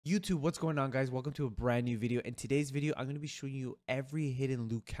YouTube, what's going on, guys? Welcome to a brand new video. In today's video, I'm going to be showing you every hidden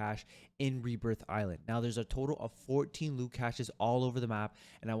loot cache in Rebirth Island. Now, there's a total of 14 loot caches all over the map,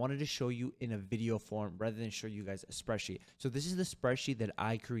 and I wanted to show you in a video form rather than show you guys a spreadsheet. So this is the spreadsheet that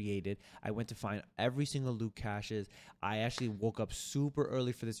I created. I went to find every single loot caches. I actually woke up super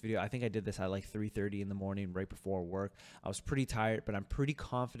early for this video. I think I did this at like 3:30 in the morning, right before work. I was pretty tired, but I'm pretty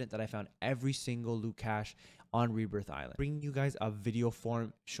confident that I found every single loot cache on Rebirth Island. Bringing you guys a video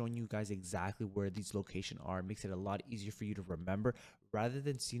form showing you guys exactly where these locations are makes it a lot easier for you to remember rather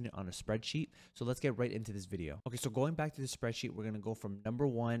than seeing it on a spreadsheet. So let's get right into this video. Okay, so going back to the spreadsheet, we're going to go from number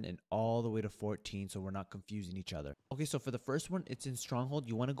 1 and all the way to 14 so we're not confusing each other. Okay, so for the first one, it's in Stronghold.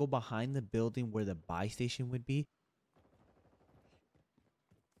 You want to go behind the building where the buy station would be.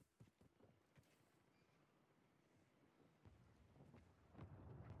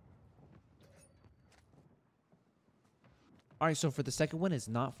 All right, so for the second one, it's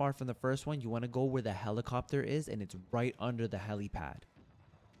not far from the first one. You want to go where the helicopter is, and it's right under the helipad.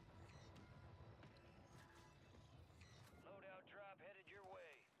 Loadout drop headed your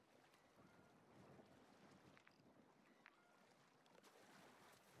way.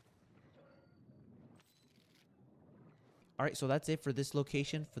 All right, so that's it for this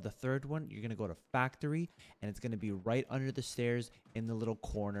location. For the third one, you're going to go to factory, and it's going to be right under the stairs in the little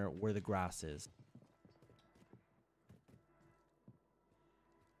corner where the grass is.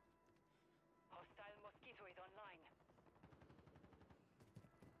 Hostile mosquito is online.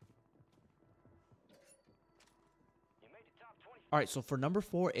 You made the top 20. All right, so for number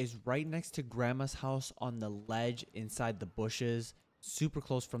 4 is right next to Grandma's house on the ledge inside the bushes, super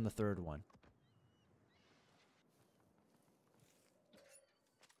close from the third one.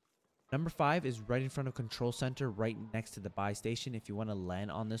 Number 5 is right in front of Control Center, right next to the buy station. If you want to land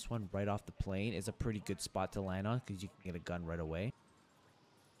on this one right off the plane, it's a pretty good spot to land on because you can get a gun right away.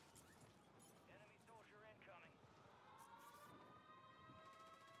 Enemy soldier incoming.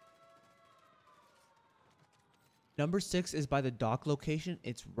 Number 6 is by the dock location.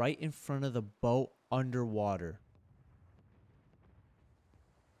 It's right in front of the boat underwater.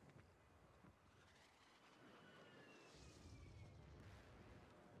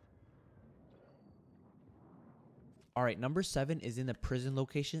 All right, number 7 is in the prison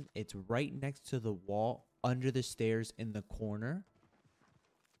location. It's right next to the wall under the stairs in the corner.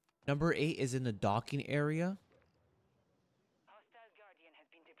 Number 8 is in the docking area. Hostile guardian has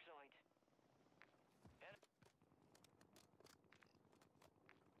been deployed.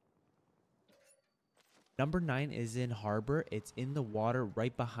 Number 9 is in harbor. It's in the water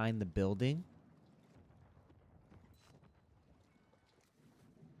right behind the building.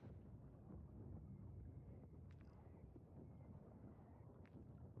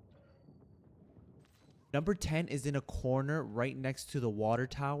 Number 10 is in a corner right next to the water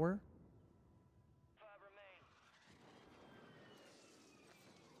tower. 5 remain.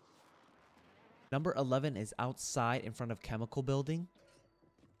 Number 11 is outside in front of chemical building.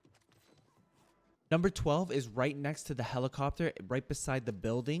 Number 12 is right next to the helicopter, right beside the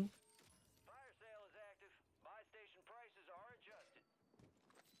building. Fire sale is active. Buy station prices are adjusted.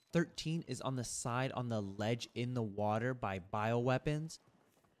 13 is on the side on the ledge in the water by bioweapons.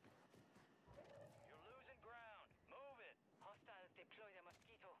 You're losing ground. Move it. Hostiles deploy the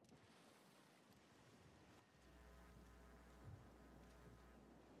mosquito.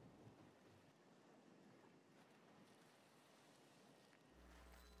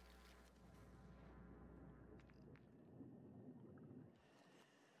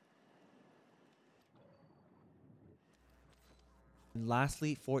 And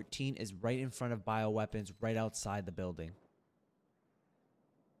lastly, 14 is right in front of bioweapons, right outside the building.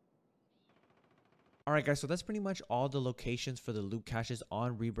 Alright guys, so that's pretty much all the locations for the loot caches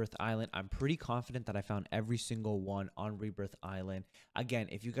on Rebirth Island. I'm pretty confident that I found every single one on Rebirth Island. Again,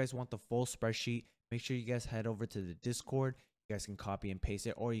 if you guys want the full spreadsheet, make sure you guys head over to the Discord. You guys can copy and paste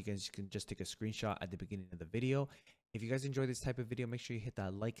it, or you guys can just take a screenshot at the beginning of the video. If you guys enjoy this type of video, make sure you hit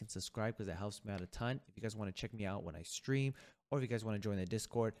that like and subscribe because it helps me out a ton. If you guys want to check me out when I stream, or if you guys want to join the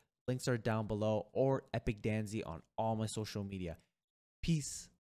Discord, links are down below, or Epic Danzy on all my social media. Peace.